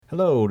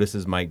Hello, this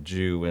is Mike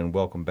Jew, and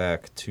welcome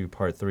back to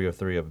part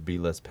 303 of Be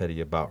Less Petty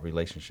About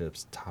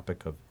Relationships,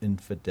 topic of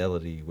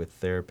infidelity with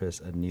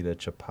therapist Anita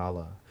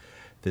Chapala.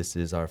 This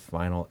is our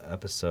final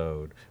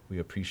episode. We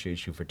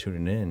appreciate you for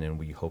tuning in, and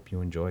we hope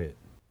you enjoy it.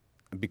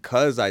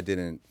 Because I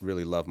didn't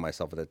really love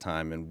myself at the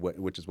time, and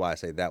which is why I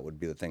say that would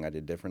be the thing I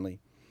did differently,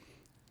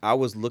 I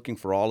was looking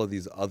for all of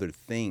these other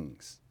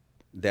things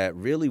that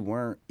really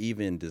weren't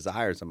even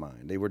desires of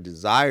mine. They were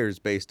desires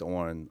based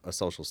on a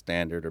social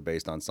standard or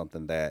based on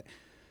something that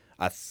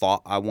I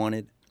thought I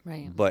wanted.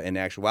 Right. But in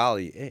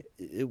actuality,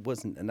 it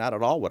wasn't not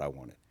at all what I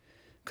wanted.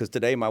 Because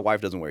today my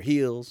wife doesn't wear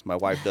heels. My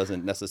wife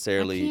doesn't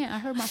necessarily. I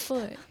hurt my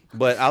foot.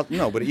 But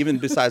but even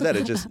besides that,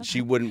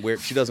 she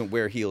doesn't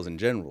wear heels in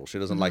general. She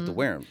doesn't like to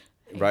wear them,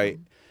 right?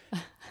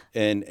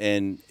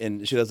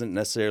 And she doesn't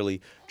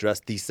necessarily dress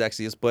the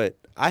sexiest. But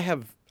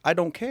I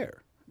don't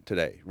care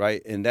today,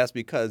 right? And that's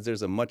because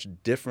there's a much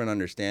different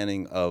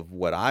understanding of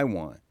what I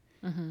want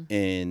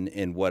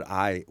and what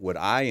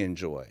I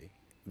enjoy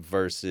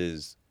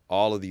versus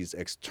all of these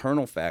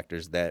external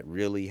factors that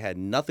really had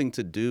nothing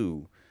to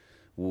do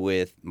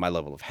with my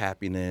level of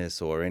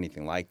happiness or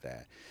anything like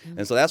that.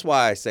 And so that's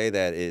why I say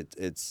that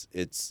it's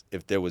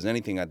if there was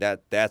anything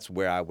that's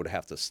where I would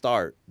have to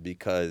start,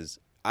 because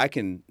I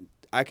can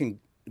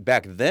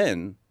back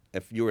then,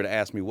 if you were to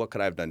ask me what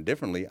could I have done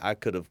differently, I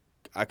could have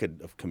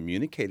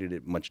communicated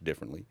it much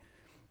differently.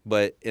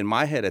 But in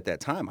my head at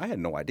that time, I had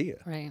no idea.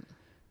 Right.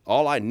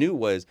 All I knew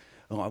was,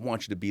 I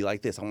want you to be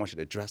like this. I want you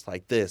to dress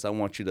like this. I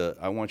want you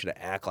to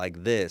act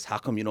like this. How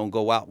come you don't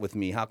go out with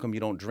me? How come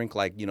you don't drink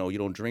you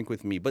don't drink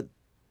with me? But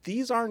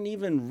these aren't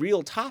even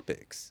real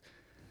topics.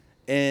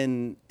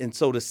 And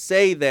so to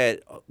say that,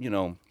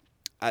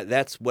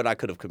 that's what I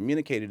could have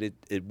communicated,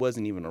 it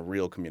wasn't even a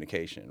real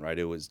communication, right?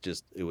 It was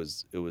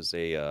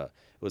a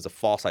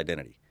false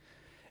identity.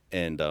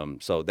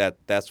 And so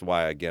that's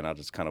why, again, I'll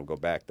just kind of go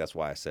back. That's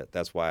why I said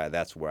that's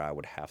where I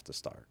would have to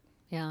start.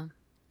 Yeah.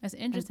 That's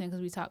interesting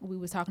because we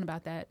was talking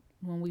about that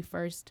when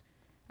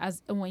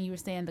when you were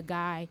saying the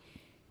guy,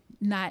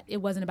 it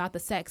wasn't about the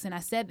sex. And I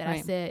said that. Right.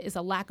 I said it's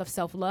a lack of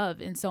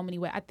self-love in so many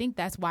ways. I think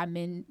that's why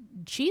men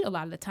cheat a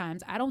lot of the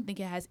times. I don't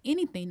think it has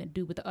anything to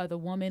do with the other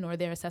woman or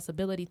their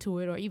accessibility to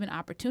it or even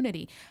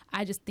opportunity.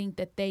 I just think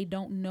that they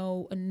don't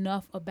know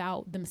enough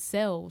about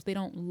themselves. They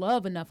don't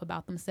love enough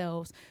about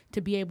themselves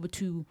to be able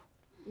to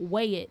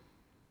weigh it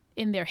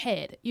in their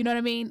head. You know what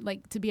I mean?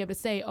 Like to be able to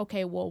say,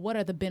 okay, well, what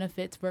are the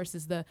benefits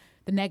versus the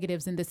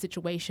negatives in this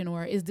situation?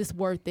 Or is this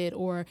worth it?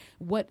 Or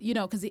what,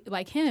 because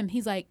like him,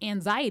 he's like,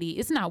 anxiety,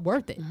 it's not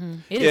worth it. Mm-hmm.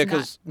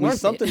 Because when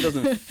something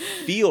doesn't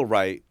feel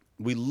right,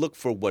 we look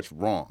for what's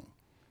wrong.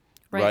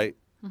 Right?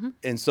 Mm-hmm.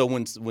 And so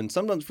when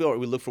something doesn't feel right,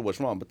 we look for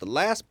what's wrong. But the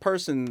last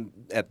person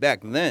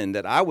back then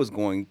that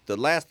the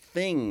last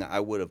thing I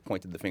would have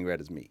pointed the finger at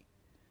is me.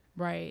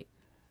 Right.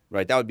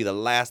 Right. That would be the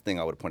last thing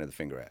I would have pointed the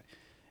finger at.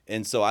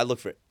 And so I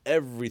looked for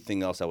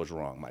everything else that was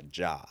wrong: my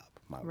job,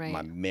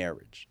 my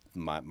marriage,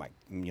 my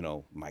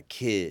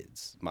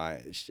kids,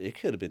 it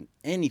could have been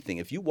anything.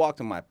 If you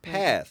walked in my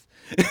path,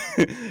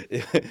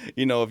 it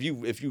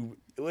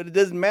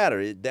doesn't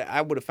matter.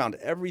 I would have found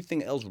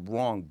everything else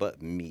wrong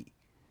but me.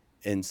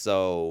 And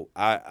so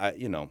I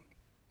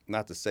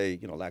not to say,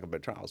 lack of a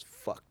better term, I was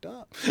fucked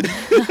up.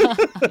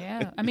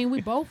 Yeah. I mean, we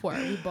both were.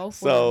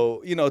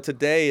 So,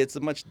 today it's a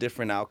much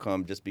different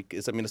outcome just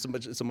because,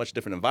 it's a much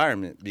different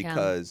environment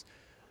because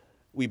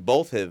we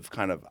both have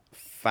kind of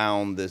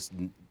found this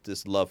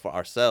love for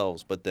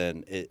ourselves. But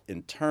then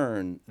in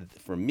turn,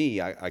 for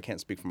me, I can't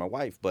speak for my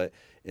wife, but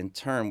in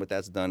turn, what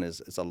that's done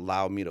is it's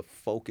allowed me to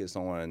focus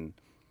on,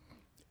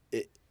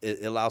 it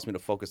allows me to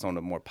focus on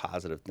the more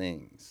positive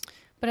things.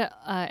 But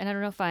and I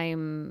don't know if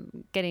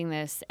I'm getting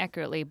this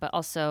accurately, but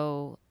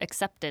also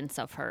acceptance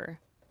of her,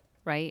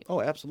 right?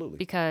 Oh, absolutely.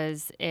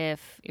 Because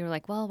if you're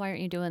like, well, why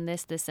aren't you doing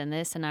this, this, and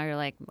this? And now you're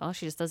like, well,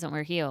 she just doesn't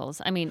wear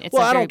heels. I mean, it's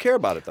I don't care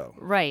about it though.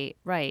 Right.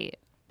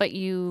 But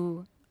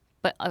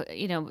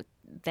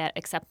that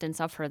acceptance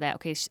of her, that,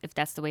 okay, if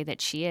that's the way that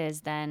she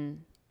is,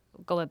 then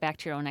going back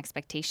to your own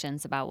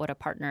expectations about what a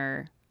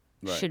partner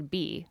should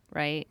be,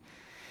 right?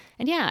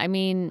 And yeah, I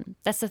mean,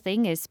 that's the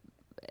thing is,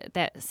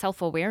 that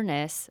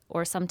self-awareness,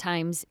 or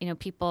sometimes,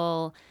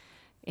 people,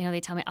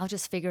 they tell me, I'll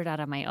just figure it out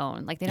on my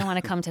own. Like they don't want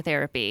to come to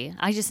therapy.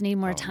 I just need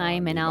more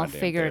time and I'll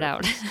figure it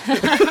out.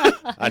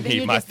 I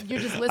need my therapist. You're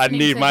just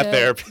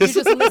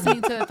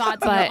listening to the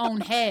thoughts in your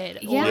own head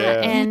or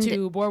and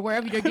YouTube or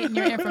wherever you're getting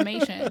your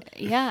information.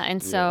 Yeah.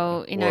 And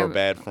so, or a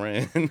bad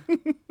friend.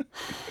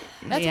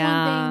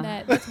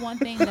 That's one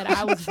thing that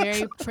I was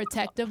very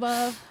protective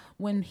of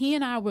when he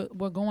and I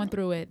were going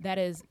through it. That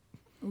is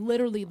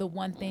literally the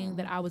one thing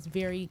that I was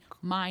very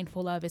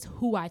mindful of is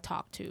who I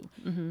talked to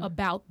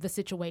about the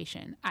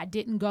situation. I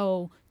didn't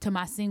go to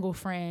my single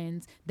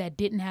friends that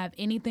didn't have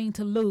anything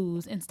to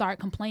lose and start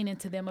complaining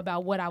to them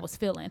about what I was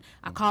feeling.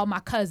 I called my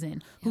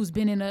cousin who's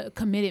been in a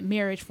committed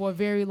marriage for a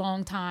very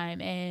long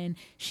time, and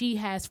she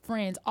has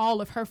friends.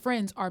 All of her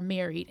friends are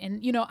married.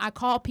 And, I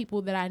called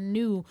people that I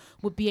knew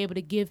would be able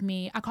to give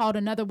me. I called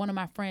another one of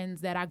my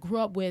friends that I grew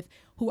up with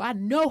who I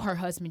know her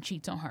husband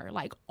cheats on her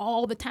like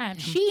all the time.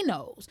 She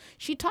knows.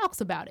 She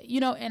talks about it,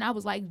 and I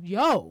was like,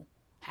 yo,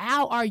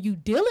 how are you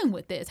dealing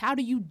with this? How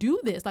do you do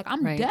this? Like,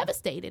 I'm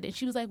devastated. And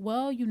she was like,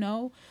 well,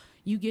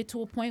 you get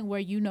to a point where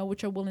you know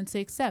what you're willing to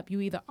accept.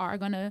 You either are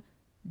going to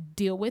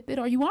deal with it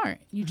or you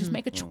aren't. You just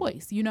make a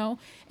choice,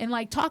 And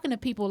like talking to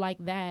people like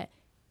that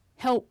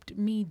helped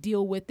me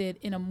deal with it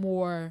in a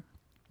more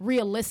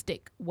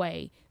realistic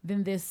way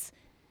than this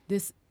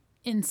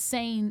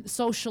insane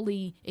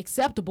socially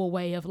acceptable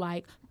way of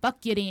like,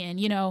 fuck it in,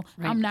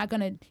 I'm not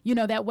gonna,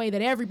 that way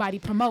that everybody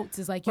promotes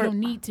is like, you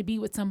don't need to be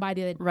with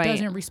somebody that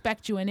doesn't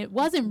respect you. And it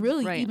wasn't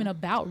really even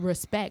about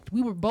respect.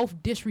 We were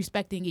both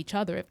disrespecting each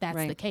other, if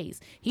that's the case.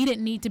 He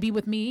didn't need to be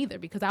with me either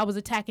because I was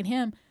attacking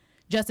him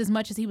just as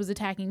much as he was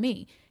attacking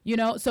me,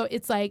 So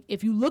it's like,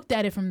 if you looked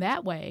at it from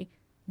that way,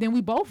 then we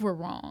both were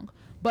wrong.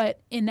 But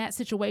in that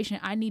situation,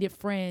 I needed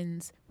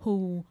friends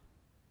who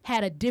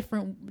had a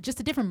different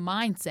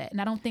mindset. And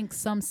I don't think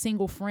some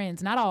single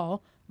friends, not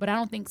all, but I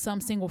don't think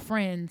some single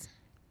friends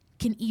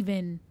can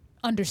even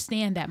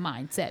understand that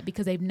mindset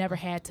because they've never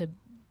had to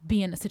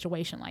be in a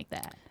situation like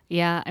that.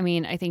 Yeah, I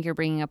mean, I think you're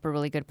bringing up a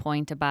really good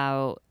point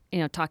about,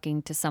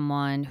 talking to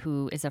someone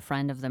who is a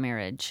friend of the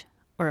marriage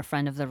or a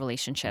friend of the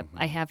relationship.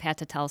 I have had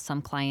to tell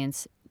some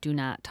clients, do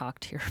not talk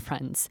to your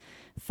friends.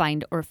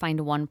 Find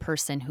one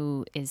person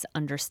who is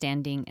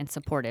understanding and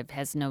supportive,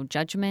 has no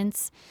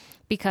judgments.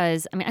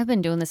 Because, I've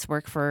been doing this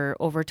work for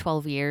over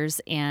 12 years.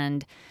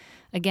 And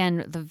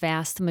again, the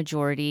vast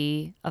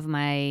majority of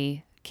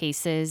my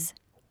cases,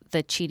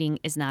 the cheating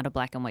is not a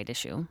black and white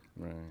issue.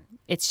 Right.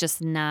 It's just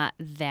not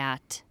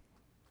that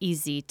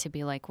easy to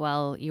be like,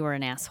 well, you are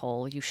an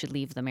asshole, you should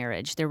leave the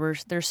marriage.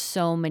 There's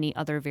so many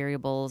other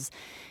variables.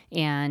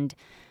 And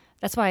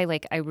that's why,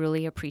 I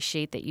really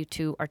appreciate that you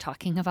two are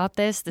talking about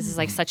this. This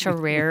is such a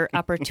rare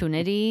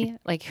opportunity.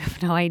 You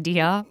have no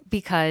idea,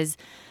 because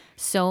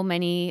so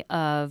many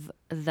of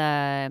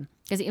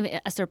because even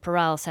Esther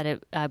Perel said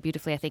it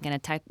beautifully, I think, in a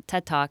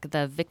TED Talk.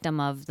 The victim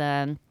of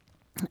the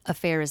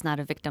affair is not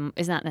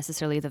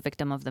necessarily the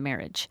victim of the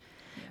marriage,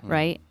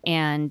 right?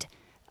 And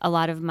a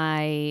lot of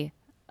my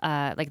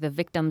the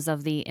victims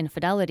of the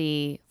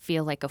infidelity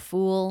feel like a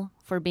fool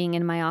for being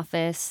in my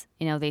office.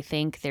 They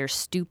think they're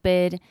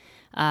stupid.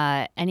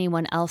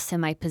 Anyone else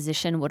in my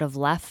position would have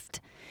left.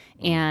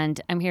 And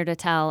I'm here to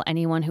tell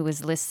anyone who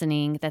is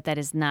listening that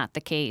is not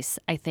the case.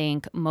 I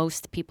think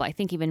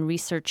even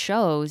research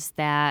shows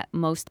that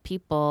most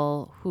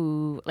people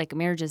who,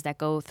 marriages that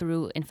go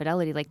through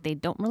infidelity, they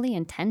don't really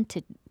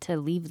intend to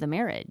leave the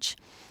marriage.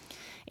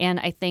 And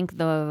I think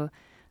the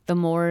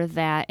more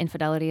that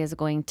infidelity is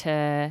going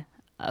to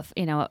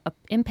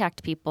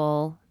impact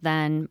people,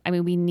 then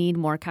we need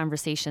more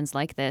conversations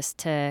like this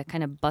to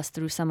kind of bust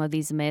through some of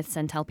these myths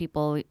and tell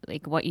people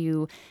what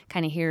you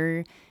kind of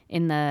hear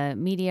in the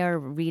media or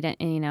read it,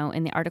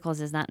 in the articles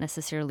is not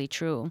necessarily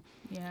true.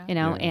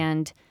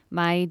 And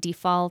my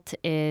default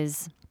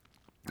is,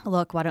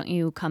 look, why don't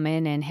you come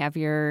in and have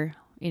your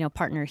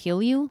partner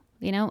heal you,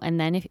 and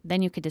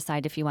then you could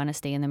decide if you want to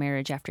stay in the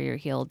marriage after you're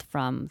healed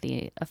from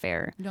the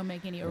affair. Don't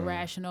make any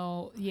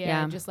irrational,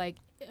 just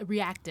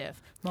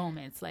reactive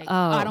moments.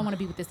 I don't want to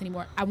be with this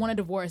anymore. I want a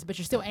divorce, but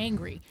you're still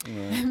angry.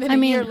 And then a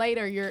year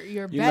later,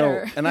 you're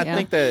better. And I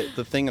think that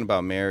the thing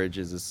about marriage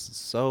is it's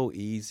so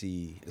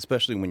easy,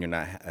 especially when you're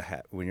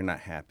not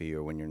happy,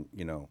 or when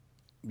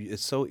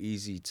it's so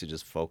easy to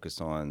just focus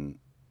on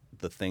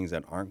the things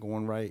that aren't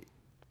going right,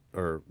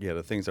 or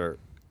the things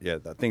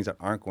that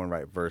aren't going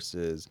right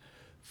versus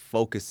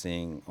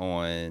focusing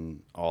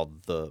on all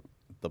the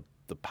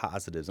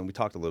positives. And we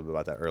talked a little bit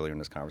about that earlier in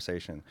this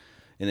conversation.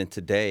 And then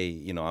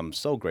today, I'm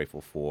so grateful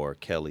for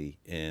Kelly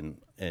and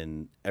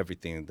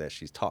everything that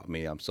she's taught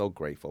me. I'm so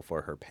grateful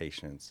for her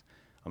patience.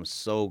 I'm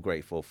so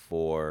grateful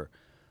for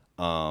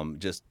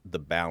just the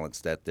balance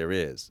that there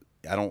is.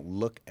 I don't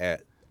look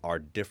at our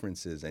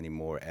differences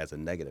anymore as a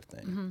negative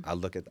thing. Mm-hmm. I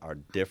look at our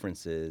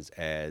differences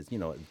as,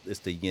 it's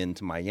the yin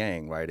to my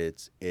yang, right?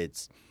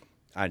 It's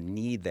I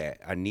need that.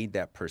 I need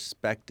that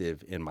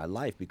perspective in my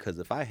life, because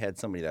if I had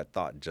somebody that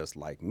thought just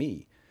like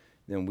me,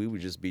 then we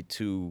would just be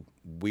two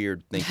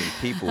weird thinking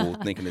people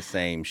thinking the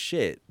same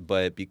shit.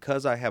 But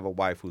because I have a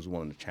wife who's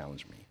willing to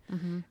challenge me,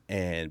 mm-hmm.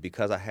 and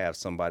because I have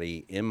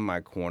somebody in my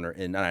corner,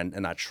 and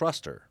I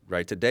trust her,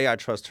 right? Today I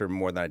trust her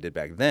more than I did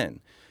back then,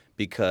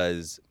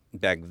 because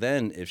back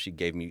then if she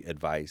gave me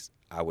advice,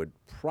 I would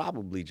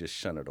probably just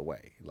shun it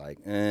away.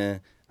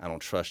 I don't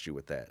trust you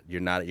with that. You're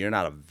not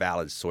a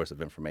valid source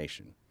of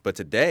information. But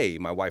today,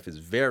 my wife is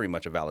very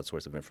much a valid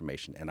source of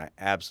information, and I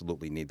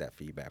absolutely need that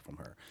feedback from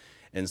her.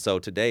 And so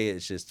today,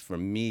 it's just, for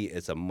me,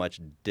 it's a much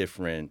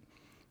different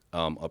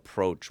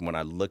approach when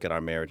I look at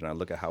our marriage and I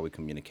look at how we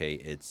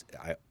communicate.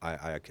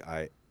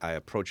 I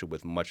approach it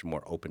with much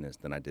more openness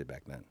than I did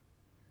back then.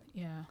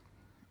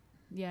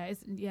 Yeah,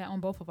 it's on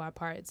both of our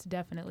parts,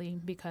 definitely,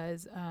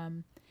 because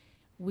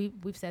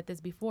we've said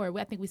this before.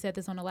 I think we said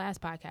this on the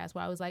last podcast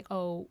where I was like,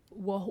 oh,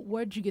 well,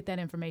 where'd you get that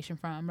information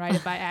from, right?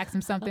 If I asked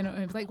him something,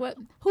 it was like, what?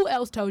 Who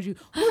else told you?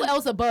 Who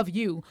else above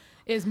you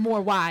is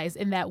more wise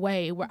in that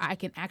way where I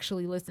can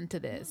actually listen to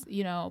this,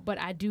 you know? But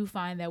I do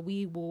find that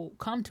we will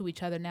come to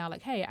each other now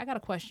like, hey, I got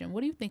a question.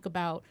 What do you think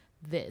about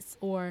this?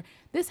 Or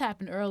this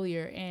happened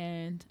earlier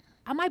and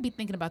I might be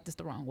thinking about this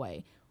the wrong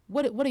way.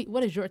 What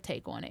is your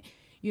take on it?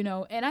 You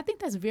know, and I think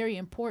that's very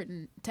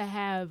important to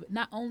have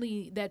not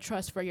only that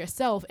trust for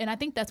yourself, and I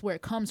think that's where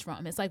it comes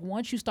from. It's like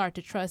once you start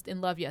to trust and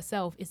love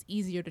yourself, it's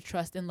easier to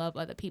trust and love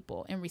other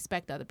people and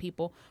respect other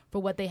people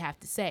for what they have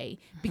to say.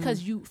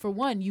 Because you, for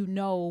one, you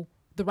know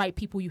the right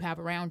people you have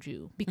around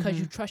you because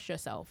you trust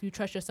yourself. You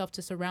trust yourself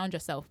to surround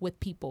yourself with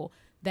people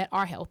that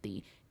are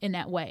healthy in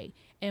that way.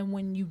 And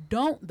when you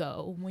don't,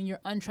 though, when you're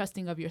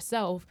untrusting of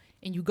yourself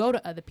and you go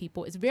to other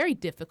people, it's very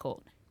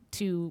difficult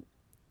to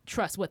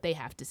trust what they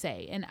have to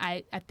say. And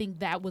I think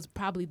that was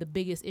probably the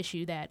biggest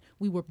issue that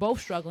we were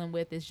both struggling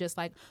with, is just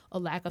like a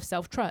lack of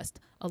self-trust,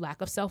 a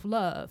lack of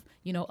self-love,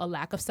 you know, a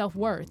lack of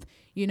self-worth,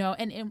 you know.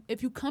 And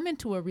if you come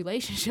into a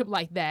relationship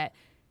like that,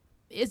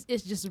 it's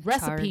just a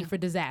recipe for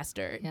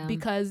disaster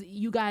because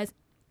you guys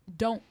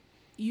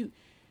you're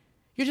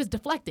just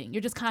deflecting.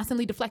 You're just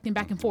constantly deflecting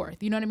back and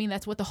forth. You know what I mean?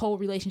 That's what the whole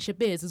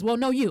relationship is well,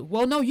 no, you,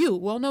 well, no, you,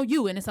 well, no,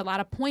 you. And it's a lot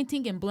of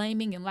pointing and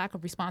blaming and lack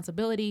of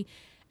responsibility.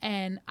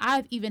 And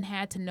I've even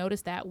had to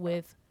notice that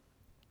with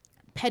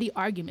petty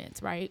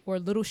arguments, right? Or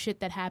little shit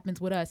that happens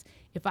with us.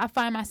 If I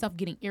find myself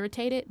getting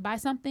irritated by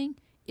something,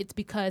 it's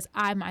because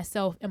I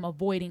myself am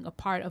avoiding a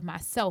part of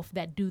myself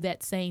that do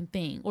that same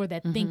thing or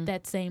that think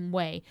that same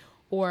way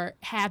or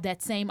have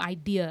that same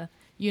idea,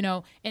 you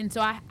know? And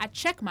so I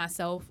check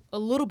myself a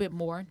little bit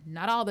more,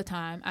 not all the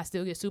time. I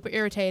still get super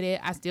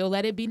irritated. I still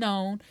let it be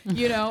known,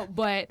 you know,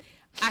 but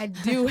I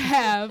do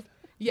have,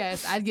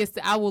 yes,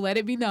 I will let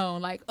it be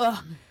known, like,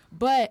 ugh.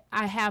 But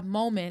I have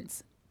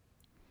moments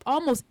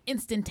almost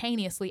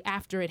instantaneously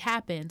after it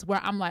happens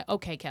where I'm like,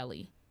 okay,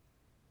 Kelly,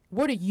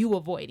 what are you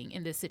avoiding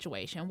in this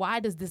situation?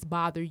 Why does this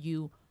bother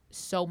you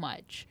so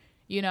much?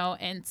 You know,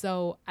 and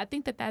so I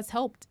think that that's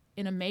helped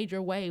in a major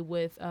way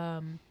with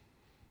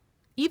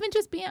even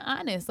just being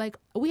honest. Like,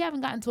 we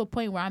haven't gotten to a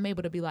point where I'm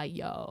able to be like,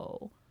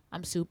 yo,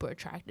 I'm super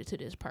attracted to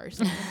this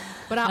person.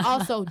 But I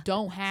also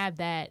don't have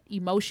that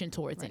emotion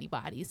towards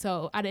anybody.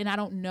 So I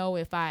don't know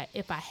if I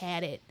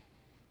had it,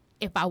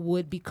 if I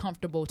would be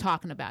comfortable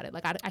talking about it.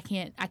 Like I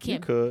can't, You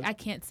could. I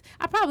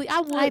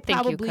would I think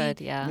probably. you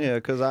could, yeah. Yeah,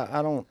 because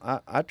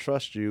I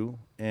trust you,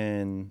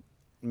 and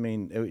I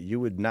mean, you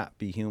would not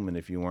be human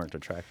if you weren't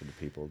attracted to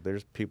people.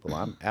 There's people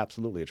I'm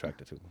absolutely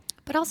attracted to.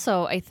 But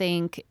also, I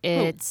think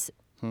it's...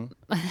 No,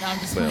 I'm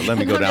just Well, let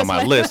me go down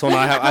my list.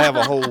 I have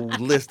a whole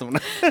list of.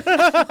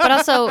 But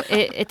also,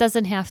 it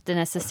doesn't have to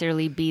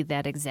necessarily be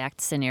that exact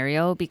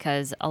scenario,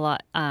 because a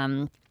lot,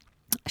 I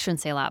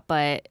shouldn't say a lot,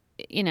 but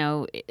you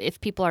know, if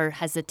people are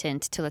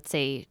hesitant to, let's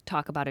say,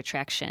 talk about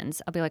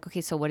attractions, I'll be like, okay,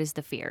 so what is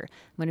the fear?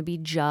 I'm going to be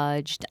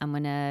judged. I'm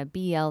going to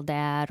be yelled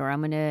at, or I'm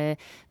going to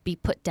be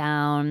put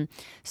down.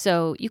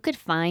 So you could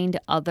find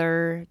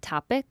other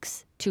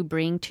topics to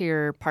bring to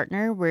your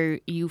partner where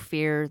you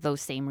fear those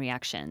same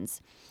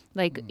reactions.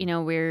 Like, you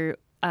know,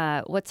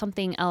 what's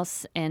something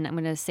else, and I'm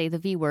going to say the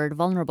V word,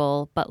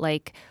 vulnerable, but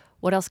like,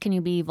 what else can you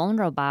be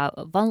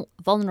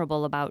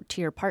vulnerable about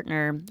to your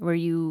partner where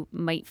you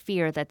might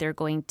fear that they're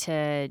going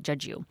to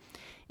judge you?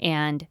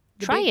 And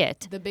try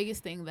it. The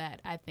biggest thing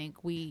that I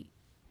think we,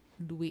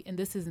 and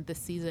this isn't this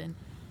season,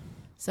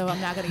 so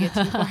I'm not going to get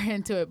too far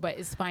into it, but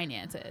it's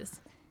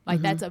finances. Like,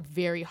 that's a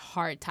very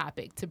hard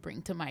topic to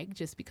bring to Mike,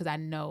 just because I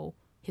know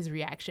his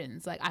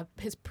reactions, like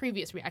his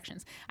previous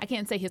reactions. I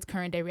can't say his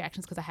current day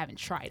reactions because I haven't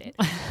tried it,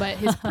 but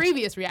his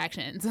previous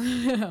reactions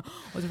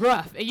was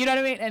rough. You know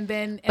what I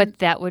mean? But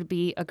that would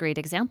be a great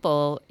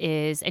example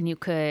and you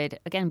could,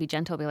 again, be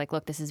gentle, be like,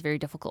 look, this is very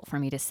difficult for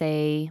me to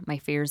say. My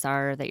fears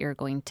are that you're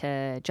going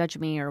to judge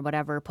me or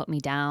whatever, put me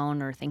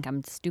down or think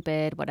I'm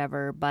stupid,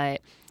 whatever.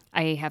 But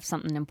I have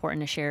something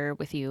important to share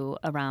with you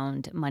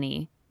around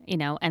money. You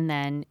know, and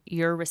then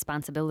your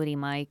responsibility,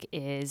 Mike,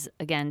 is,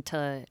 again,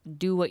 to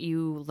do what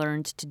you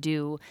learned to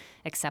do,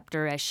 accept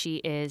her as she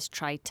is,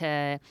 try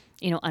to,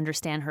 you know,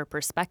 understand her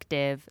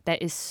perspective.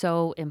 That is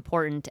so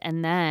important.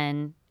 And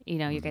then, you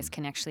know, you guys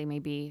can actually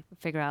maybe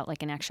figure out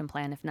like an action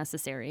plan if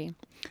necessary.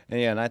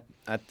 And yeah, and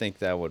I think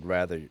that would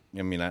rather,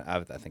 I mean,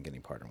 I think any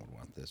partner would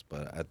want this,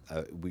 but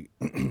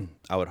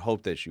I would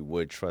hope that you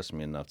would trust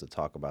me enough to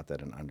talk about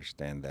that and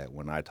understand that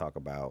when I talk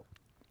about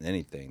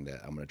anything,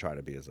 that I'm going to try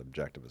to be as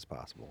objective as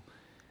possible,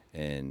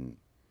 and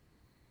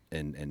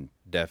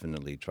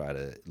definitely try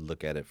to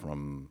look at it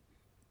from,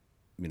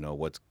 you know,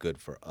 what's good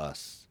for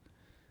us,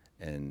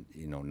 and,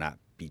 you know, not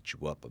beat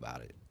you up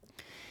about it.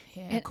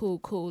 Yeah,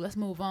 cool. Let's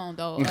move on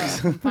though.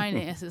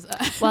 Finances.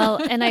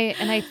 Well, and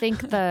I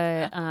think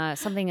the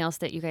something else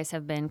that you guys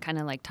have been kind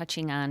of like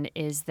touching on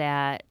is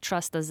that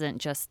trust doesn't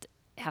just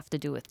have to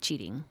do with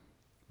cheating.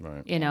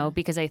 Right. You know,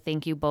 because I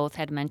think you both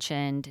had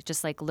mentioned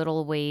just like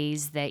little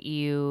ways that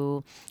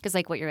because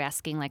like what you're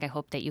asking, like, I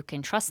hope that you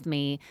can trust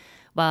me.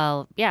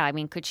 Well, yeah, I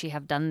mean, could she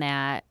have done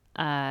that,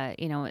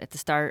 you know, at the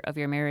start of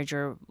your marriage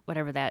or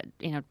whatever that,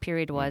 you know,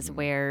 period was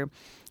where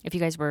if you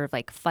guys were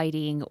like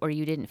fighting or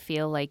you didn't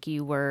feel like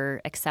you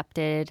were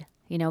accepted,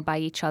 you know, by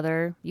each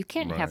other, you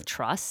can't have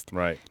trust.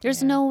 Right.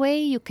 There's no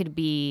way you could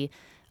be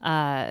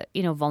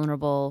you know,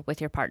 vulnerable with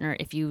your partner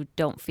if you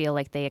don't feel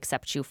like they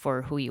accept you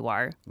for who you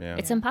are. Yeah.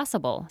 It's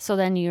impossible. So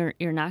then you're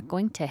not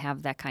going to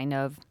have that kind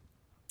of,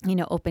 you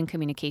know, open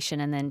communication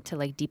and then to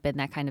like deepen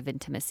that kind of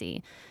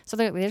intimacy. So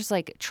there's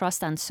like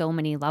trust on so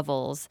many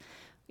levels.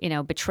 You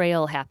know,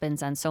 betrayal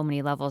happens on so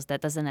many levels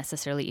that doesn't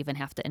necessarily even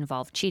have to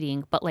involve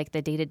cheating, but like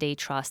the day-to-day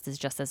trust is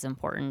just as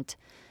important.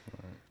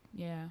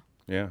 Yeah.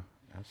 Yeah,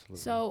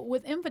 absolutely. So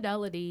with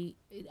infidelity,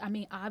 I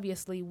mean,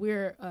 obviously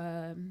we're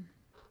a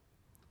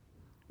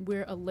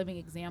living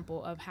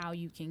example of how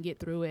you can get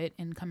through it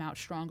and come out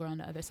stronger on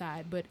the other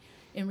side. But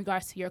in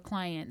regards to your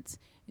clients,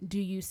 do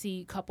you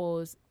see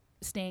couples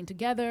staying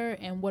together,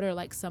 and what are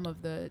like some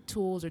of the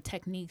tools or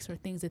techniques or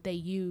things that they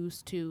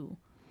use to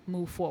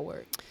move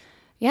forward?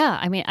 Yeah,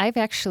 I mean, I've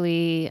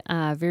actually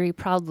very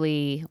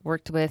proudly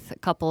worked with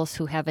couples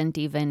who haven't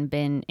even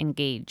been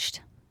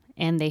engaged,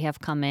 and they have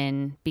come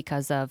in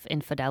because of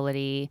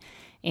infidelity,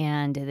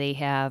 and they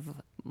have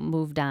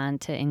moved on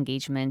to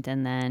engagement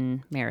and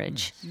then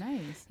marriage.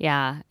 Nice.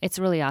 Yeah, it's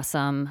really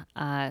awesome.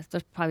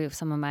 They're probably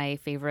some of my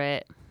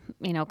favorite,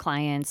 you know,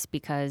 clients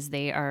because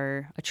they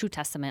are a true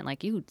testament.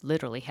 Like, you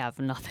literally have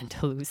nothing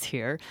to lose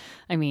here.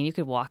 I mean, you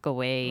could walk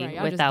away Right,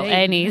 y'all just without dating.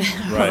 any,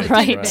 Right,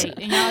 right? right.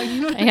 And y'all,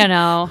 You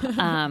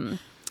know.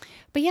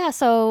 But yeah,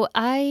 so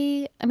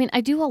I mean,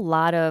 I do a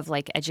lot of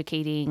like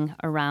educating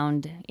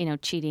around, you know,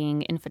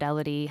 cheating,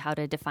 infidelity, how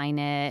to define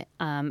it.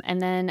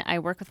 And then I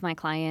work with my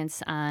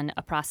clients on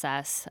a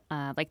process,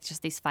 like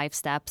just these 5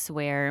 steps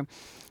where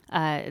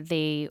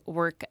they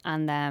work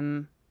on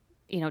them,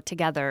 you know,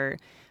 together.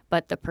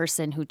 But the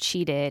person who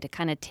cheated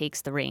kind of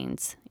takes the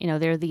reins. You know,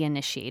 they're the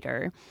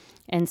initiator.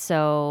 And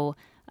so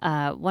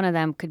one of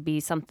them could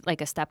be like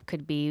a step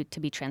could be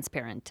to be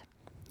transparent.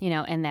 You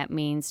know, and that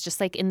means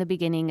just like in the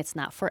beginning, it's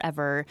not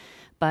forever,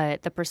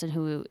 but the person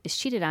who is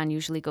cheated on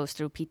usually goes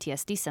through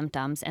PTSD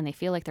symptoms and they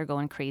feel like they're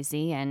going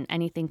crazy and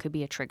anything could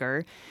be a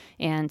trigger.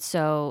 And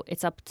so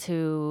it's up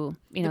to,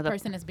 you know, the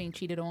person that's being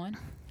cheated on.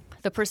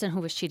 The person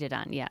who was cheated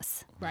on,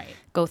 yes. Right.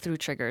 Go through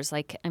triggers.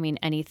 Like, I mean,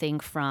 anything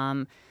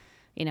from,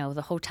 you know,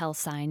 the hotel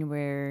sign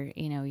where,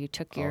 you know, you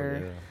took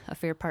your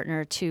affair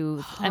partner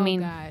to, I mean,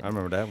 God. I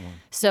remember that one.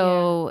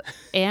 so,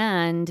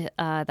 and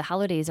the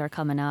holidays are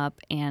coming up,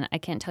 and I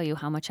can't tell you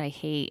how much I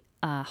hate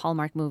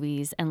Hallmark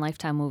movies and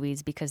Lifetime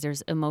movies because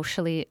there's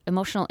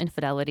emotional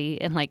infidelity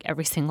in like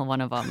every single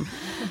one of them.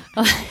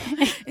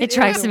 It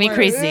drives me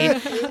crazy.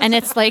 And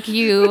it's like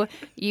you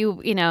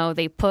know,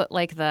 they put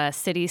like the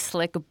city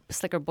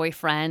slicker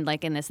boyfriend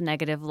like in this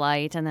negative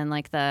light, and then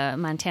like the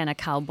Montana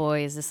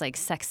cowboy is this like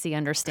sexy,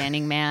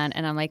 understanding man.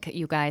 And I'm like,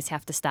 you guys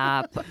have to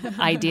stop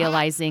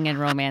idealizing and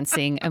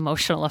romancing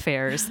emotional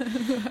affairs.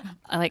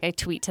 I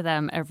tweet to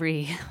them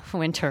every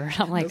winter.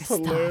 I'm like,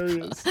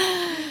 stop.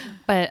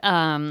 But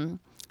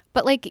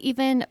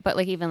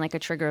even like a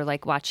trigger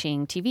like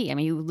watching TV. I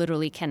mean, you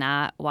literally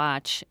cannot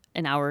watch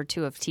an hour or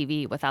 2 of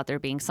TV without there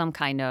being some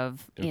kind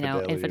of, you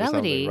know,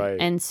 infidelity. Right.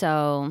 And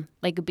so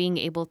like being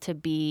able to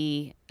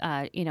be,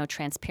 you know,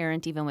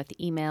 transparent even with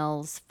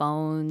emails,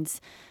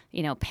 phones,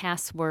 you know,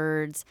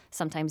 passwords,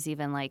 sometimes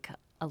even like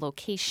a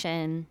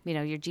location, you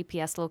know, your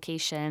GPS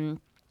location.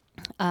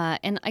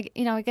 And I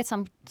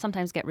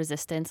sometimes get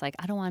resistance. Like,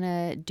 I don't want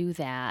to do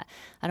that.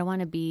 I don't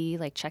want to be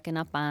like checking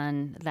up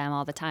on them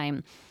all the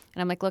time.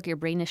 And I'm like, look, your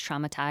brain is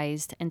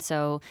traumatized. And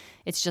so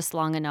it's just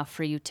long enough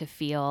for you to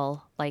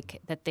feel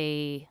like that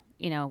they,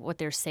 you know, what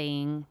they're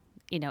saying,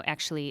 you know,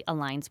 actually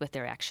aligns with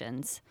their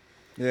actions.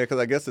 Yeah, because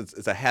I guess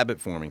it's a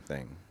habit forming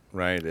thing,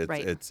 right?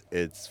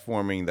 It's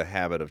forming the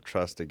habit of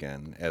trust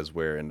again, as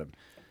where in the,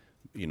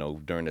 you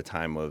know, during the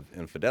time of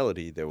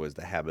infidelity, there was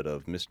the habit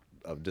of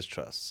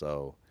distrust.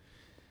 So.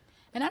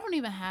 And I don't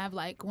even have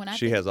like when I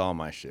she has all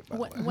my shit. By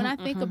the way, when I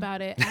think about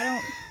it,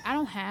 I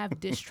don't have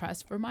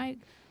distrust for Mike,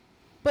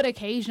 but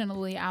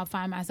occasionally I'll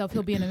find myself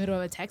he'll be in the middle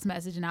of a text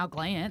message and I'll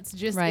glance.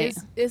 Just right.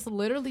 It's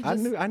literally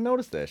just. I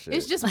noticed that shit.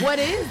 It's just what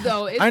it is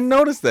though. I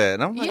noticed that,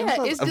 and I'm like,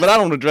 yeah, but I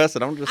don't address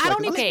it. I'm just. I like,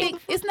 don't even think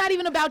it's not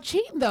even about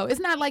cheating though. It's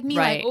not like me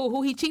right. like, oh,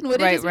 who he cheating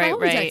with? Right, It's just about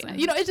who he right. texting.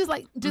 You know, it's just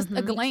like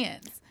a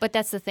glance. But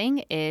that's the thing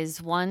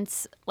is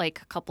once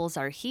like couples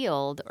are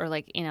healed or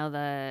like, you know,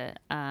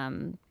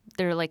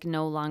 they're like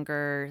no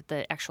longer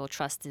the actual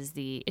trust is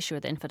the issue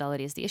or the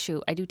infidelity is the issue.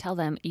 I do tell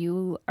them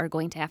you are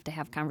going to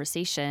have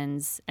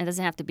conversations. It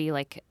doesn't have to be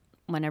like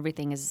when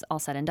everything is all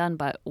said and done,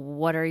 but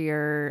what are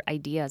your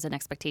ideas and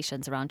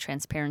expectations around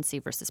transparency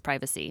versus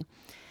privacy?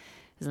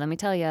 Because let me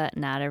tell you,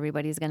 not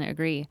everybody's going to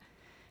agree.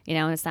 You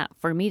know, it's not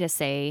for me to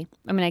say.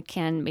 I mean, I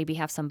can maybe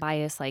have some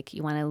bias, like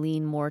you want to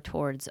lean more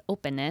towards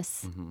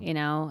openness, you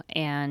know,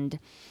 and,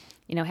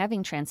 you know,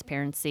 having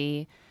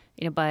transparency.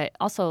 but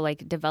also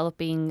like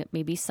developing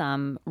maybe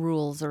some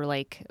rules or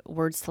like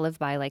words to live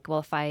by. Like, well,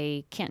 if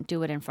I can't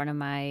do it in front of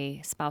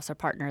my spouse or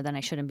partner, then I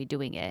shouldn't be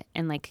doing it.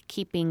 And like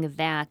keeping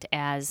that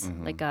as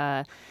like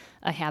a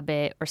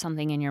habit or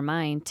something in your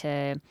mind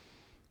to,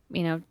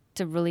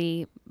 to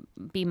really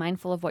be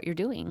mindful of what you're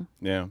doing.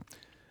 Yeah.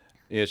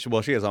 Yeah,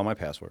 she has all my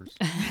passwords.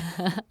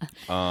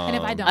 And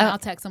if I don't, I'll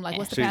text them like,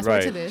 "What's the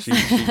password to this?"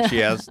 She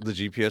has the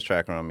GPS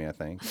tracker on me, I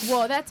think.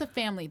 Well, that's a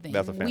family thing.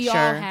 That's a family. We all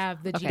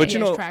have the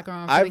GPS tracker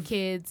on for the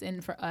kids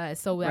and for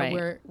us, so that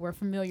we're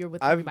familiar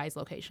with everybody's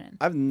location.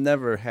 I've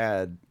never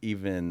had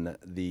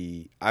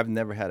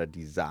a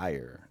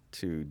desire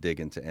to dig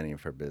into any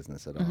of her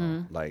business at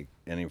all, like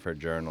any of her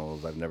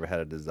journals. I've never had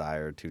a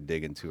desire to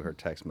dig into her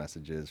text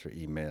messages, her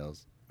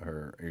emails,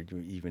 or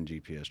even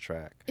GPS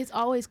track. It's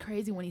always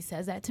crazy when he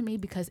says that to me,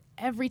 because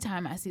every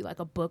time I see like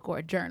a book or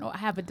a journal, I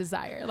have a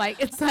desire. Like,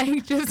 it's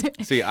like just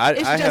I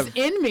just have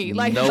in me.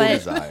 Like, no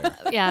desire.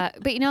 Yeah,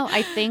 but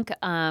I think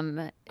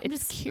I'm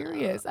just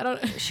curious. I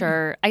don't.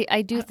 Sure,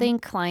 I do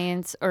think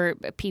clients or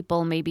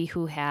people maybe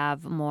who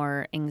have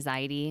more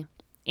anxiety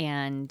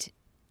and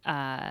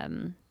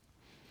just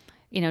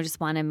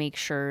want to make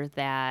sure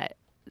that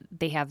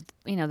they have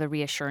the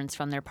reassurance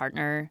from their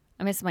partner.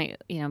 I mean, this might,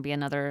 be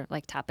another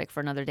like topic for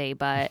another day,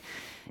 but,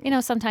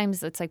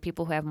 sometimes it's like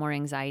people who have more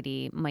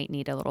anxiety might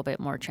need a little bit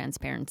more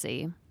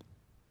transparency.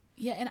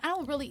 Yeah. And I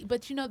don't really,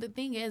 but the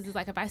thing is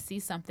like if I see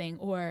something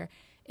or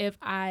if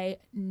I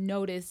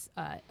notice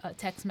a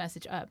text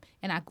message up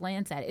and I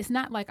glance at it, it's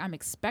not like I'm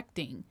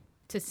expecting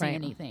to see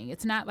anything.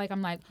 It's not like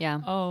I'm like,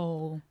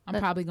 I'm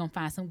probably going to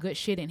find some good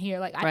shit in here.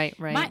 Like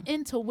my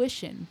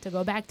intuition, to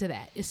go back to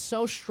that, is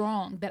so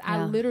strong that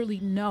I literally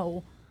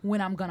know when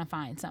I'm going to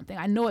find something.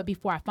 I know it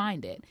before I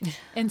find it.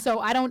 And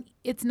so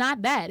it's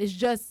not that. It's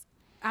just,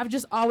 I've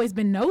just always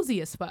been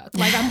nosy as fuck.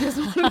 Like, I'm just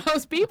one of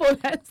those people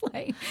that's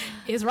like,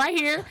 it's right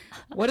here.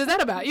 What is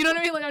that about? You know what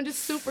I mean? Like, I'm just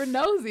super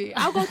nosy.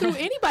 I'll go through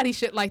anybody's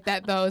shit like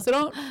that, though.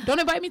 So don't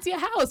invite me to your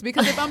house,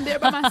 because if I'm there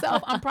by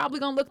myself, I'm probably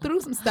going to look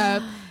through some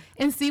stuff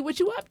and see what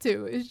you up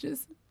to. It's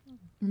just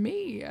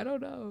me. I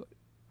don't know.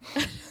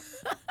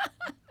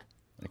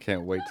 I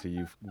can't wait till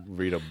you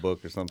read a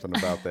book or something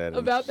about that.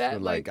 About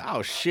that? Like,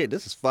 oh, shit,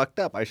 this is fucked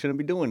up. I shouldn't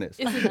be doing this.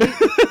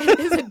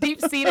 It's a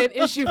deep-seated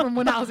issue from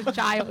when I was a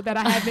child that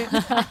I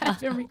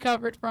haven't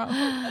recovered from.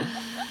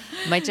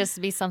 Might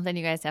just be something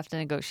you guys have to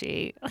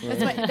negotiate.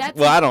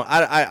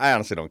 I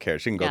honestly don't care.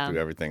 She can go through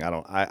everything.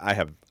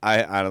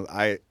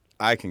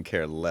 I can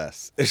care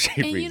less if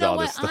she reads all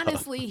this stuff.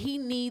 Honestly, he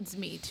needs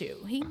me to.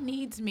 He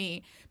needs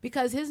me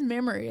because his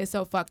memory is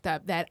so fucked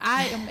up that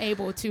I am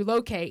able to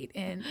locate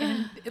and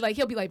like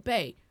he'll be like,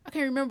 "Babe, I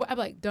can't remember." I'm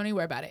like, "Don't even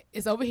worry about it.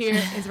 It's over here.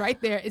 It's right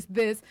there. It's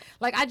this."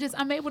 Like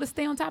I'm able to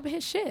stay on top of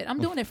his shit. I'm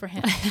doing it for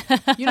him.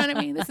 You know what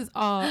I mean? This is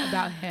all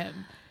about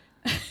him.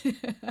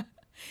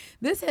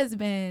 This has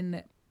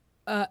been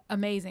an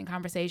amazing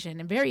conversation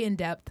and very in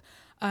depth.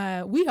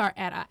 We are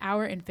at an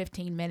hour and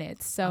 15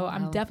 minutes, so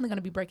I'm definitely going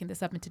to be breaking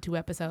this up into 2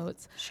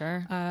 episodes.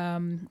 Sure.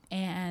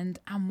 And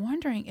I'm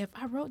wondering if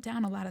I wrote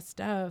down a lot of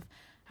stuff.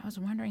 I was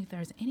wondering if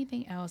there's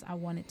anything else I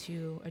wanted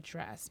to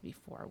address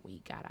before we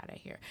got out of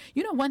here.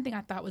 One thing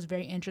I thought was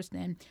very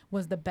interesting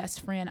was the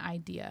best friend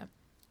idea,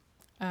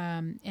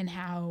 and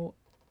how,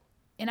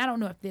 and I don't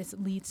know if this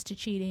leads to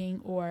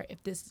cheating or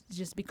if this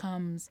just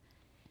becomes.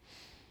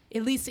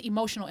 It leads to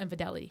emotional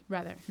infidelity,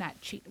 rather, not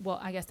cheat. Well,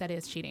 I guess that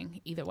is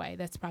cheating either way.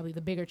 That's probably the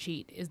bigger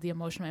cheat is the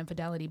emotional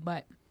infidelity.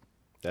 But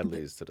that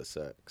leads to the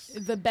sex.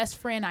 The best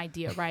friend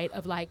idea, right?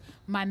 Of like,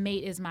 my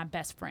mate is my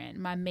best friend.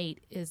 My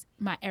mate is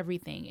my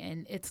everything.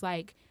 And it's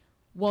like,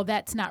 well,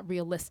 that's not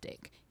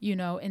realistic,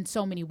 in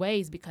so many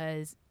ways,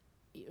 because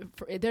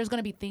there's going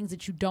to be things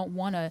that you don't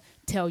want to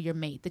tell your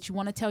mate, that you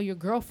want to tell your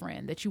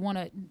girlfriend, that you want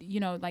to,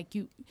 like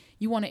you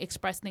want to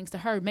express things to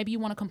her. Maybe you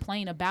want to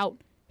complain about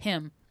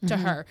him to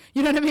her,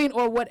 you know what I mean?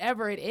 Or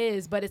whatever it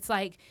is. But it's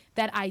like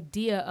that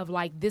idea of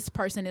like, this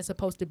person is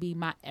supposed to be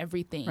my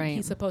everything. Right.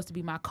 He's supposed to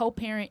be my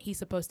co-parent. He's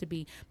supposed to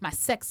be my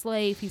sex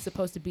slave. He's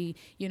supposed to be,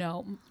 the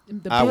bill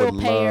payer. I would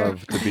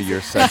love to be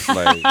your sex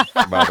slave,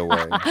 by the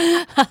way.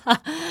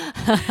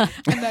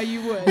 I know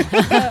you would.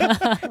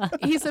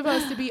 He's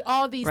supposed to be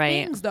all these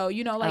things though,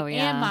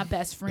 and my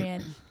best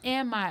friend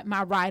and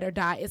my ride or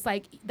die. It's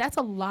like, that's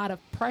a lot of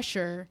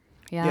pressure.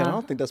 Yeah, I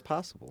don't think that's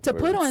possible. To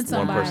put on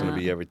somebody. One person to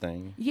be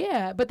everything.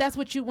 Yeah, but that's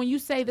what when you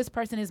say this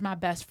person is my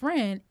best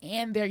friend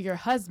and they're your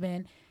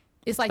husband,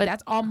 it's like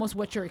that's almost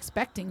what you're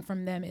expecting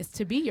from them, is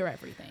to be your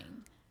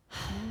everything.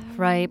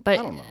 Right, but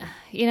I don't know.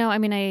 I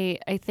mean,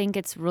 I think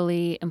it's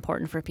really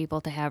important for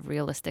people to have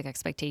realistic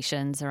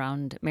expectations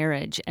around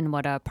marriage and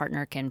what a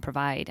partner can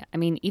provide. I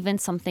mean, even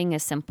something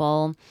as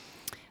simple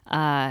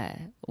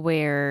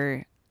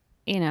where,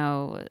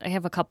 I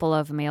have a couple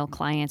of male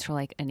clients who are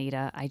like,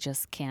 "Anita, I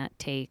just can't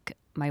take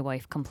my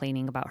wife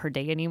complaining about her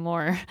day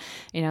anymore."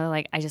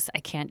 Like I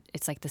can't,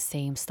 it's like the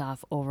same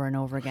stuff over and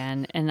over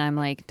again. And I'm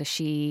like,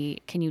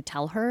 can you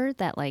tell her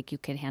that like you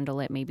could handle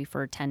it maybe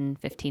for 10,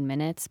 15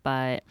 minutes,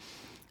 but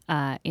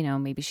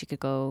maybe she could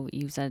go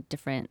use a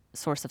different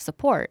source of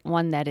support,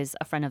 one that is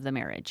a friend of the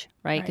marriage,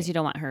 right? Because you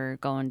don't want her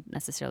going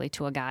necessarily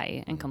to a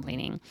guy and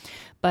complaining.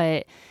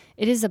 But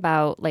it is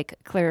about like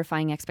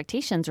clarifying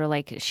expectations or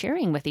like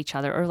sharing with each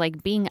other or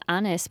like being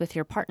honest with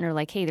your partner.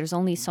 Like, hey, there's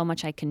only so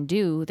much I can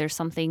do. There's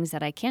some things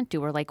that I can't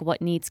do. Or like, what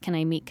needs can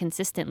I meet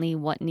consistently?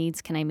 What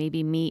needs can I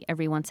maybe meet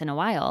every once in a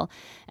while?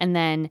 And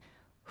then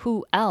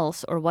who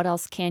else or what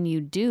else can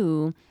you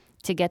do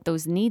to get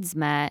those needs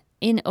met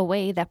in a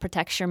way that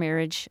protects your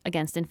marriage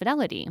against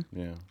infidelity?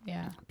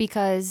 Yeah.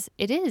 Because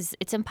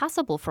it's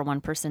impossible for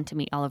one person to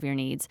meet all of your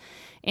needs.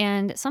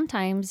 And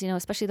sometimes,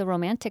 especially the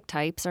romantic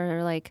types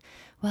are like,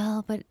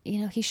 well, but,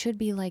 he should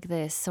be like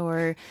this,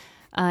 or,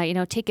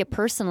 take it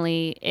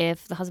personally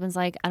if the husband's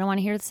like, I don't want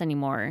to hear this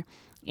anymore.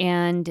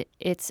 And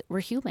we're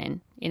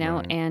human,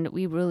 and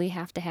we really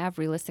have to have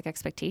realistic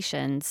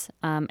expectations.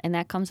 And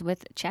that comes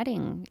with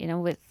chatting,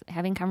 with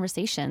having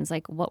conversations,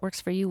 like what works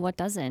for you, what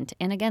doesn't.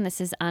 And again,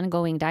 this is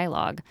ongoing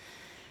dialogue.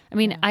 I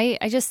mean, I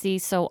just see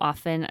so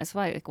often, that's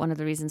why like one of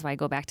the reasons why I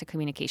go back to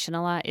communication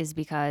a lot is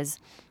because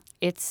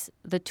it's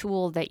the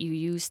tool that you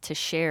use to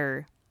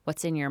share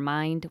what's in your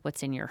mind,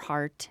 what's in your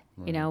heart,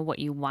 what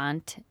you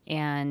want.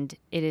 And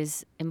it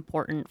is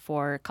important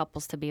for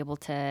couples to be able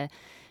to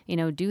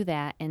do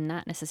that and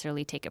not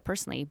necessarily take it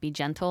personally. Be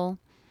gentle,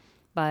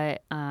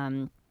 but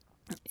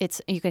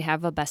you could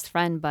have a best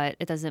friend, but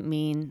it doesn't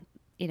mean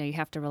you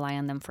have to rely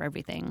on them for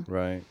everything.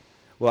 Right.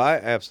 Well, I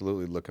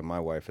absolutely look at my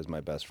wife as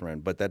my best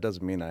friend, but that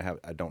doesn't mean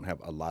I don't have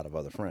a lot of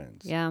other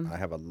friends. Yeah. I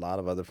have a lot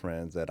of other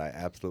friends that I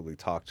absolutely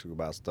talk to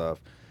about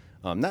stuff,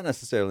 not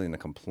necessarily in a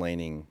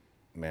complaining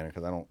manner,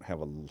 because I don't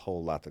have a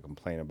whole lot to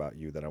complain about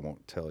you that I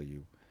won't tell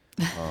you.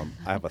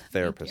 I have a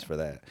therapist for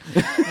that.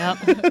 Yep.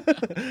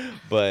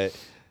 But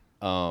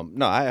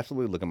no, I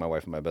absolutely look at my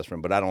wife as my best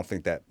friend, but I don't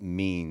think that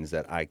means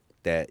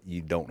that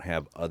you don't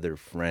have other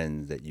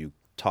friends that you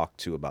talk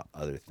to about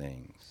other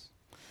things.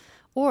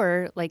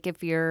 Or like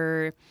if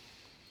you're,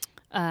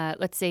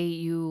 let's say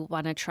you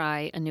want to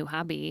try a new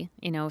hobby,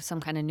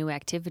 some kind of new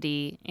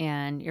activity,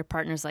 and your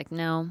partner's like,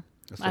 no,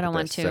 I don't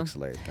want to. Sex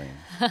slave thing.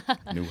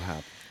 New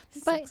hobby.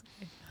 But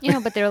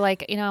but they're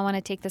like, I want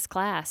to take this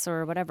class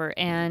or whatever.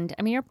 And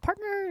I mean, your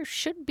partner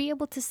should be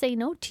able to say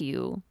no to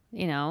you.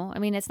 I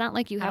mean, it's not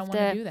like you have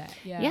to do that.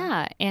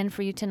 Yeah. And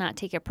for you to not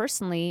take it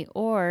personally,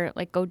 or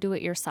like go do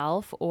it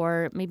yourself,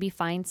 or maybe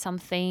find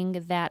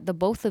something that the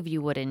both of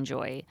you would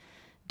enjoy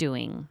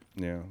doing.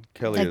 Yeah.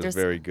 Kelly is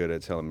very good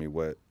at telling me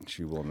what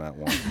she will not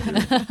want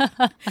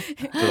to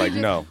do. So like,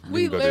 no.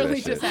 We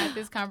literally just had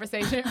this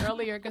conversation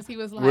earlier because he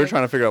was like, we're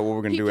trying to figure out what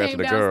we're going to do after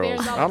the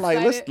girls. I'm like,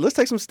 let's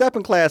take some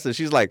stepping classes.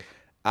 She's like,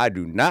 I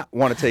do not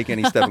want to take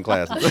any stepping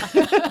classes.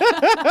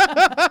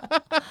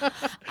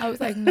 I was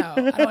like, no,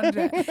 I don't want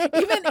to do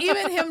that.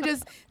 Even him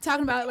just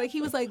talking about it, like,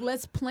 he was like,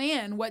 let's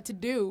plan what to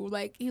do.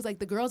 Like, he was like,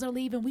 the girls are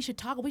leaving. We should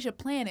talk. We should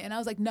plan it. And I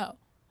was like, no,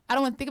 I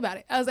don't want to think about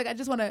it. I was like, I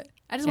just want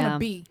to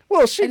be.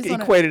 Well, she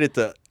equated it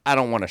to, I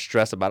don't want to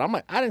stress about it. I'm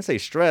like, I didn't say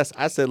stress.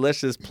 I said,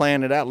 let's just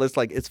plan it out.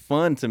 It's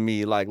fun to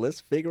me. Like,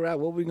 let's figure out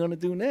what we're going to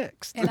do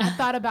next. And I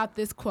thought about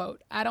this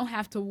quote. I don't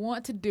have to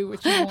want to do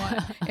what you want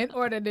in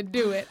order to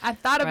do it. I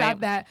thought about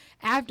that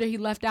after he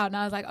left out. And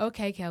I was like,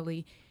 okay,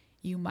 Kelly,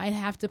 you might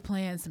have to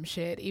plan some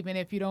shit, even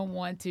if you don't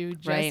want to,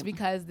 just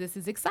because this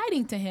is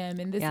exciting to him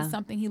and this is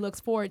something he looks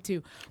forward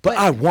to. But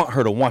I want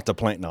her to want to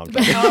plan. No, I'm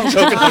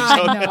joking.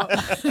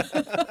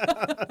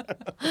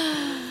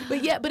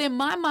 But in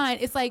my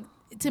mind, it's like,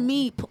 to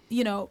me,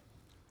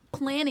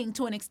 planning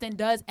to an extent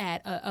does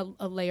add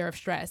a layer of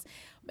stress.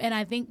 And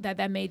I think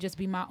that may just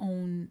be my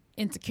own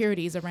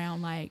insecurities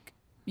around, like,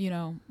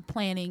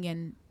 planning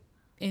and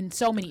in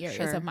so many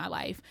areas of my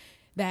life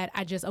that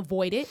I just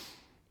avoid it,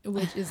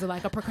 which is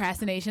like a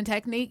procrastination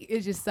technique.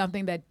 It's just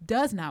something that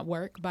does not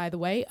work, by the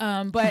way.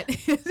 But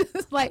it's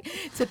just like,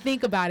 to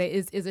think about it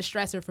is a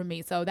stressor for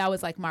me. So that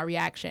was like my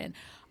reaction.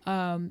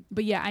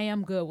 But yeah, I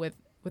am good with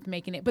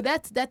making it. But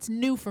that's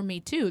new for me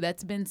too.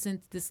 That's been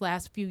since this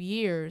last few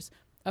years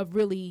of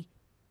really,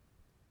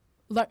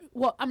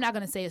 well, I'm not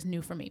going to say it's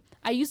new for me.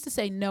 I used to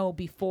say no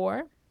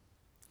before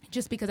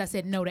just because I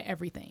said no to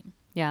everything.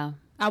 Yeah.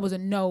 I was a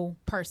no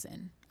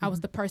person. I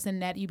was the person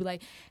that you'd be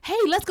like, hey,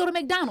 let's go to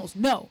McDonald's.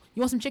 No. You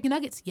want some chicken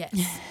nuggets? Yes.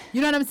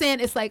 You know what I'm saying?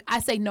 It's like I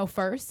say no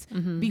first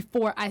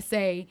before I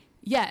say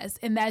yes.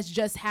 And that's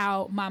just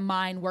how my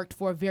mind worked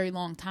for a very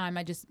long time.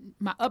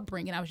 My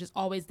upbringing, I was just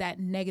always that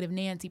negative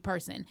Nancy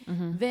person.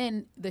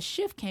 Then the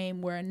shift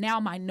came where now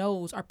my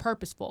no's are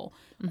purposeful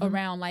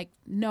around like,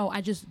 no,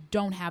 I just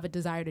don't have a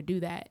desire to do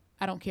that.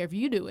 I don't care if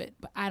you do it,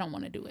 but I don't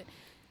want to do it.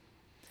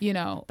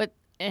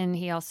 And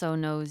he also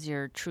knows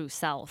your true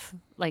self.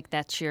 Like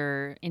that's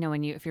your,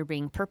 if you're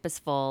being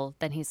purposeful,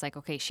 then he's like,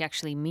 okay, she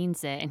actually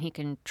means it, and he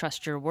can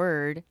trust your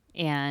word.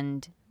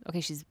 And okay,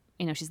 she's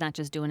not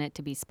just doing it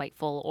to be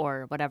spiteful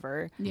or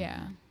whatever. Yeah.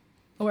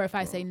 Or if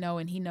I say no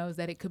and he knows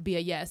that it could be a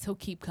yes, he'll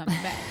keep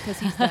coming back because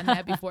he's done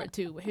that before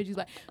too. He's just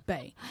like,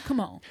 babe, come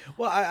on.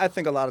 Well, I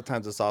think a lot of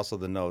times it's also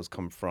the no's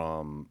come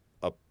from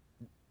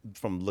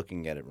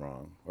looking at it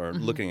wrong or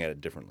looking at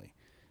it differently.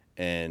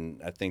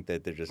 And I think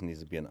that there just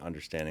needs to be an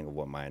understanding of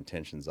what my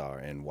intentions are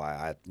and why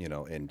I,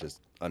 and just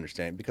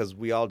understand, because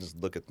we all just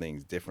look at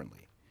things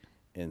differently.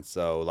 And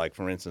so, like,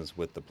 for instance,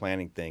 with the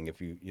planning thing,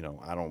 if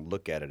I don't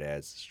look at it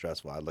as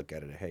stressful. I look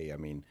at it, hey, I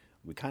mean,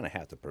 we kind of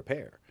have to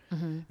prepare.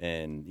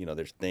 And,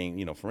 there's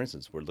for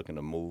instance, we're looking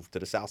to move to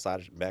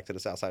the back to the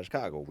south side of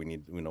Chicago. We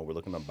need, we're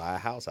looking to buy a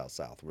house out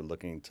south. We're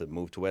looking to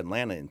move to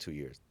Atlanta in 2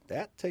 years.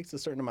 That takes a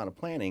certain amount of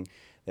planning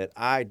that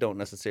I don't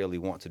necessarily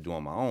want to do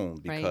on my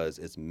own because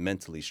it's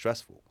mentally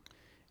stressful.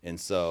 And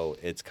so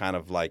it's kind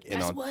of like,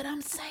 that's what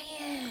I'm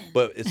saying.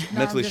 But it's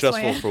mentally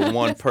stressful for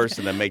one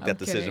person to make that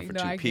decision for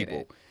two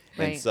people.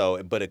 And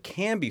so, but it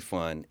can be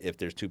fun if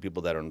there's two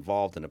people that are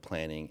involved in the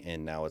planning,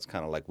 and now it's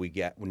kind of like we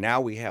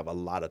have a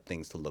lot of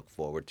things to look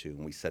forward to,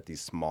 and we set these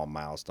small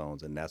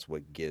milestones, and that's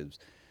what gives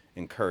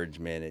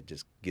encouragement. It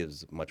just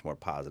gives a much more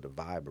positive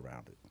vibe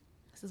around it.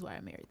 This is why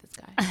I married this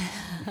guy.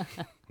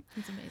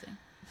 He's amazing.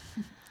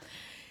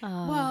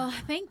 Well,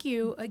 thank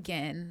you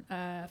again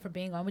for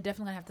being on. We're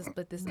definitely going to have to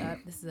split this up.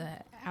 This is an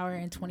hour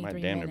and 23 minutes.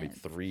 Might damn near be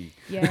 3.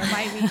 Yeah, it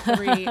might be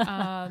 3.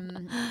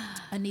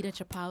 Anita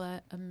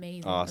Chapala,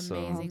 amazing.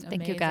 Awesome. Amazing.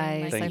 Thank you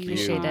guys. Thank I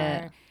appreciate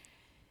it.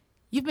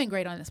 You've been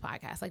great on this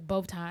podcast, like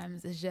both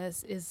times.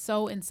 It's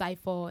so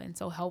insightful and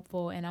so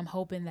helpful. And I'm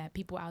hoping that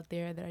people out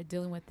there that are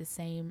dealing with the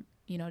same,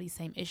 these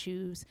same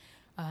issues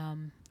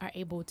are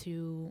able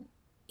to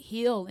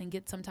heal and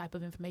get some type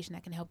of information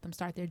that can help them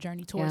start their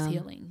journey towards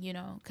healing,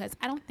 because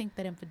I don't think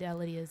that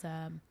infidelity is,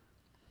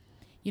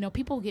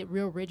 people get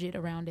real rigid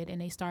around it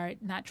and they start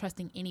not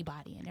trusting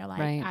anybody and they're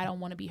like, I don't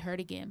want to be hurt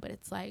again. But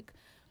it's like,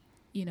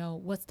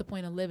 what's the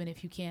point of living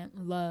if you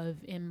can't love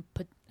and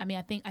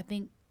I think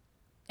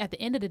at the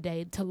end of the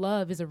day, to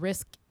love is a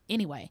risk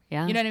anyway.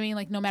 Yeah. You know what I mean?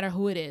 Like, no matter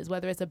who it is,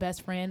 whether it's a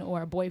best friend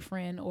or a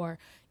boyfriend or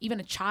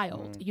even a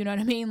child, you know what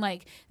I mean?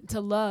 Like,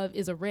 to love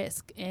is a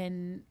risk,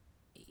 and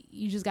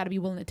you just got to be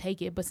willing to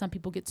take it. But some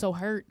people get so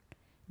hurt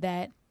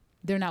that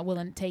they're not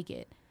willing to take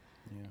it.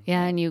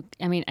 Yeah, and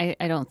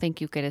I don't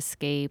think you could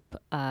escape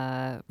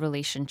a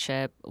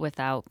relationship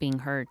without being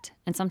hurt.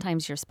 And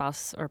sometimes your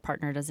spouse or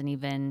partner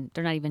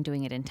they're not even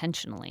doing it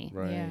intentionally.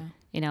 Right.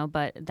 Yeah.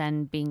 But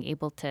then being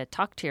able to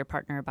talk to your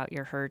partner about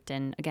your hurt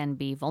and, again,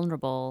 be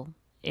vulnerable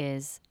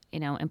is,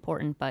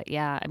 important. But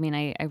yeah,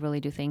 I really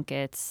do think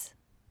it's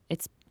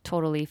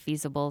totally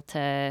feasible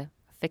to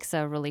fix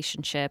a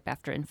relationship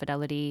after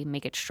infidelity,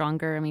 make it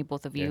stronger.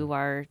 Both of you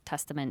are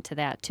testament to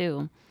that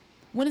too.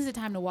 When is it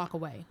time to walk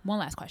away? One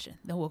last question,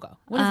 then we'll go.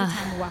 When is it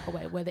time to walk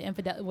away?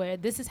 Where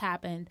this has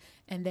happened,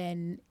 and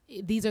then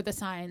these are the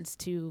signs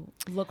to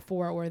look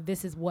for, or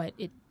this is when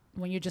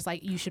you're just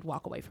like, you should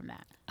walk away from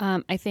that.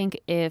 I think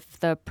if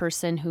the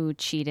person who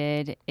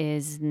cheated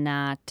is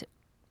not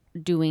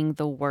doing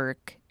the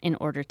work in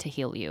order to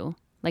heal you.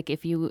 Like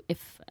if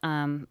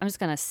I'm just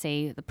going to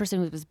say the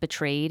person who was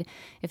betrayed,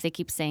 if they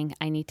keep saying,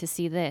 I need to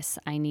see this,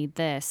 I need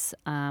this,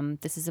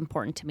 this is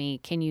important to me.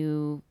 Can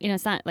you,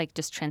 it's not like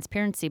just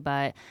transparency,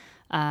 but,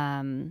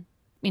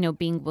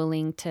 being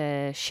willing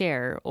to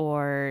share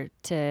or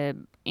to,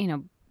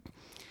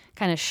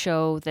 kind of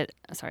show that,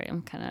 sorry,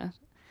 I'm kind of,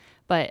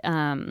 but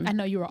I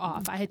know you were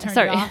off. I had turned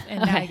it off,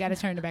 and now I got to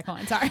turn it back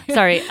on. Sorry.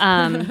 Sorry.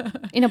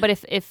 But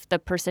if the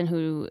person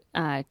who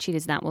cheated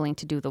is not willing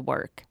to do the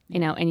work,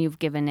 and you've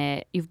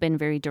been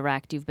very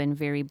direct, you've been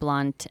very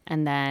blunt,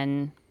 and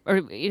then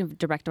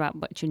direct about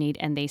what you need,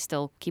 and they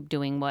still keep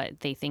doing what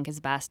they think is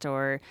best,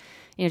 or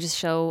just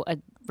show a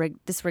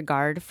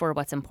disregard for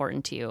what's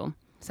important to you.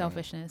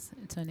 Selfishness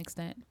to an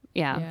extent.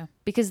 Yeah.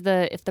 Because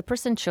if the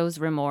person shows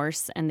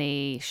remorse and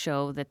they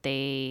show that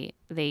they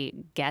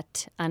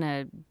get on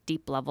a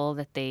deep level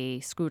that they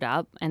screwed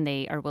up and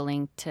they are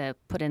willing to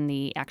put in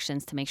the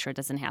actions to make sure it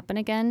doesn't happen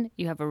again,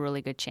 you have a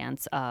really good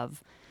chance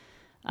of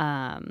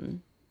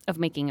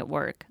making it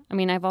work.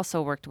 I've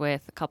also worked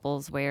with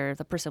couples where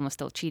the person was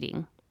still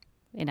cheating,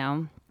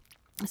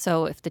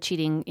 So if the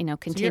cheating,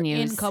 continues. So you're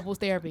in couples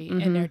therapy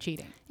and they're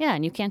cheating. Yeah,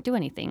 and you can't do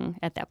anything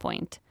at that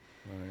point.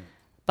 Right.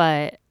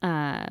 But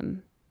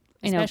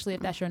especially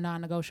if that's your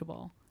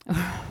non-negotiable.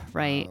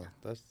 Right.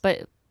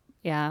 But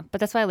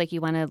that's why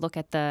you want to look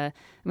at I'm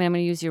going to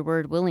use your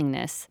word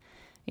willingness.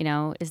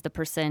 Is the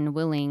person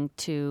willing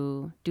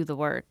to do the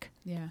work?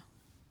 Yeah.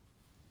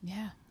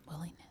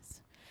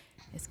 Willingness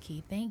is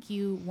key. Thank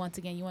you once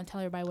again. You want to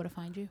tell everybody where to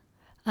find you?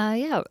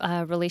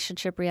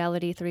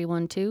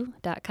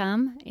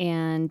 relationshipreality312.com,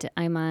 and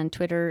I'm on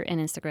Twitter and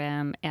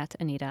Instagram at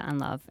Anita on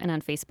Love, and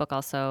on Facebook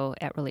also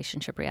at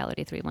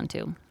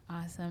relationshipreality312.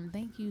 Awesome.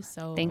 Thank you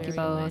Thank you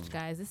both, much,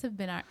 guys. This has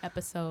been our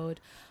episode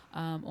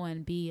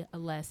on Be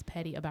Less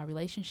Petty about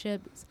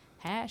relationships.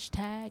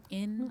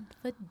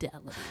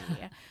 #infidelity.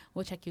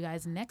 We'll check you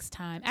guys next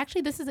time.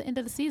 Actually, this is the end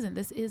of the season.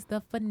 This is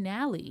the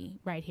finale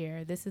right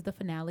here. This is the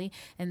finale.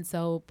 And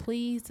so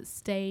please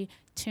stay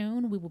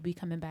tuned. We will be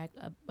coming back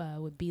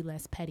with Be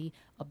Less Petty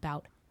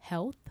about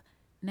health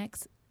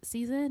next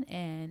season,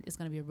 and it's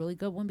going to be a really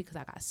good one because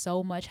I got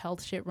so much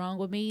health shit wrong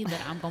with me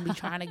that I'm going to be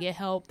trying to get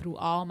help through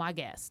all my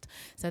guests.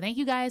 So thank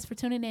you guys for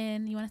tuning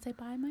in. You want to say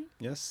bye, Mike?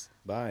 Yes.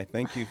 Bye.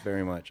 Thank you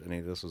very much,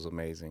 Anita. This was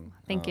amazing.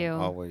 Thank you.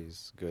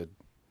 Always good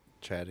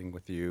chatting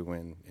with you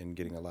and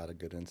getting a lot of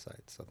good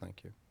insights. So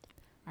thank you.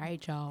 All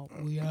right, y'all.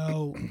 We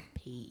out.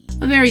 Peace.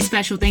 A very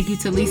special thank you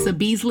to Lisa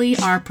Beasley,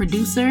 our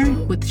producer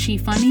with She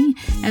Funny,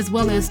 as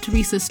well as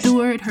Teresa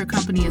Stewart. Her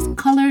company is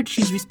Colored.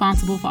 She's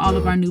responsible for all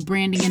of our new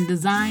branding and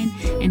design,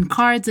 and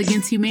Cards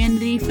Against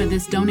Humanity for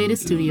this donated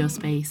studio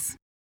space.